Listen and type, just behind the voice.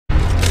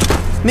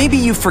Maybe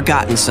you've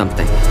forgotten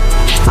something.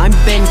 I'm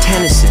Ben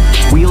Tennyson,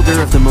 wielder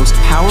of the most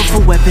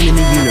powerful weapon in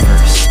the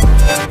universe.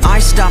 I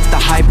stopped the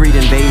hybrid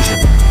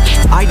invasion.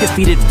 I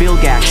defeated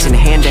Vilgax in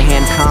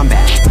hand-to-hand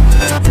combat.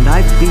 And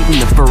I've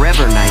beaten the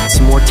Forever Knights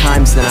more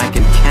times than I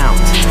can count.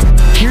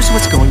 Here's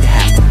what's going to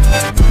happen.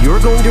 You're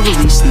going to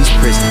release these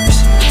prisoners.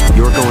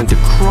 You're going to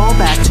crawl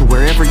back to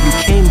wherever you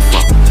came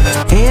from.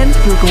 And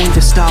you're going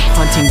to stop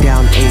hunting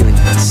down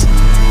aliens.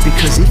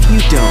 Because if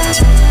you don't,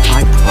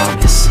 I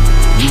promise,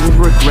 you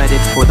will regret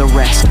it for the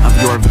rest of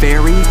your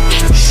very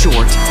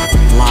short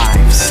lives.